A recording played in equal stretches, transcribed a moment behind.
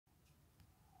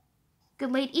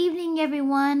Good late evening,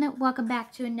 everyone. Welcome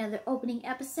back to another opening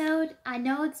episode. I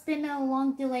know it's been a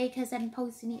long delay because I haven't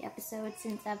posted any episodes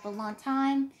since that for a long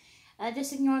time.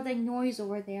 Just ignore the noise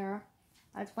over there.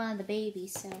 It's one of the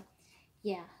babies, so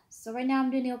yeah. So right now I'm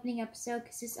doing the opening episode.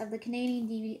 Consists of the Canadian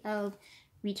DVD of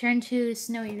Return to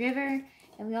Snowy River,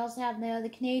 and we also have the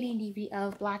Canadian DVD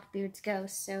of Blackbeard's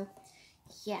Ghost. So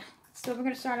yeah. So we're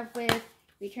gonna start off with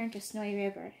Return to Snowy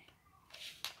River.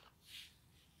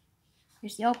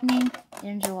 Here's the opening.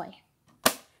 Enjoy.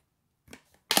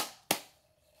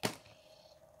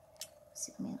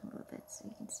 Zoom in a little bit so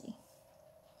you can see.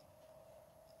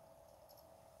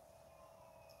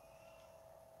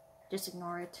 Just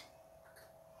ignore it.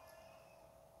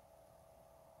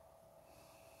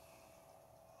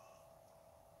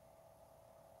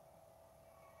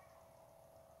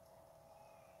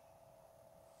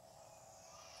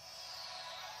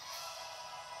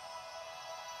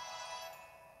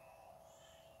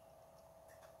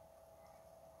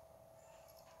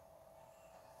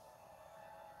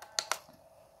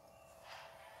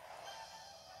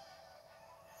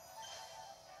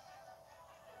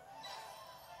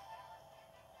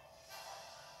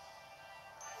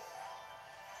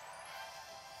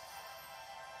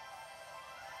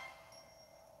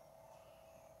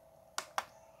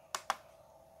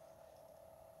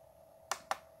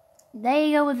 There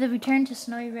you go with the Return to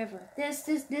Snowy River. This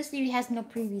DVD has no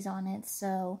previews on it,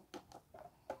 so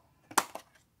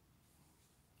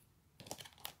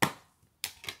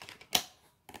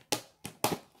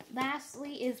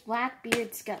lastly is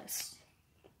Blackbeard's Ghost.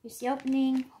 Here's the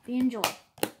opening. Hope you enjoy.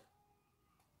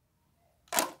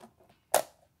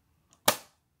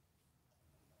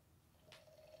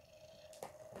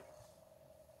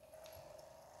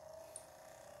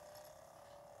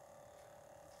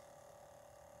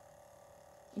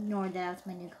 Ignore that, it's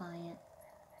my new client.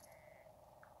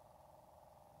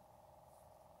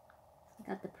 I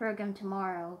got the program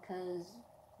tomorrow because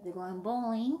they're going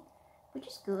bowling, which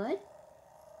is good.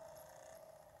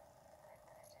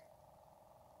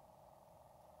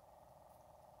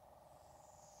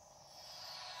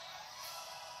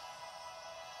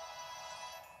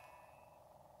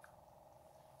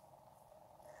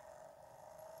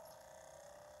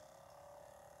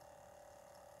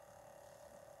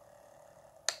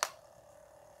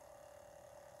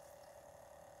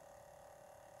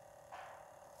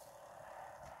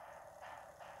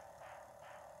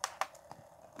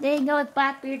 There you go with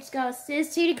Blackbeard's Ghost.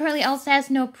 This CD currently also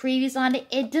has no previews on it.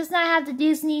 It does not have the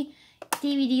Disney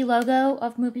DVD logo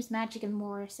of Movies, Magic, and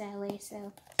More, sadly.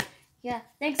 So, yeah.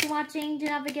 Thanks for watching. Do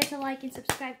not forget to like and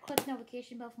subscribe. Click the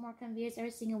notification bell for more content videos every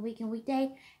single week and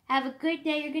weekday. Have a good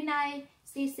day or good night.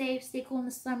 Stay safe, stay cool in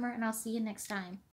the summer, and I'll see you next time.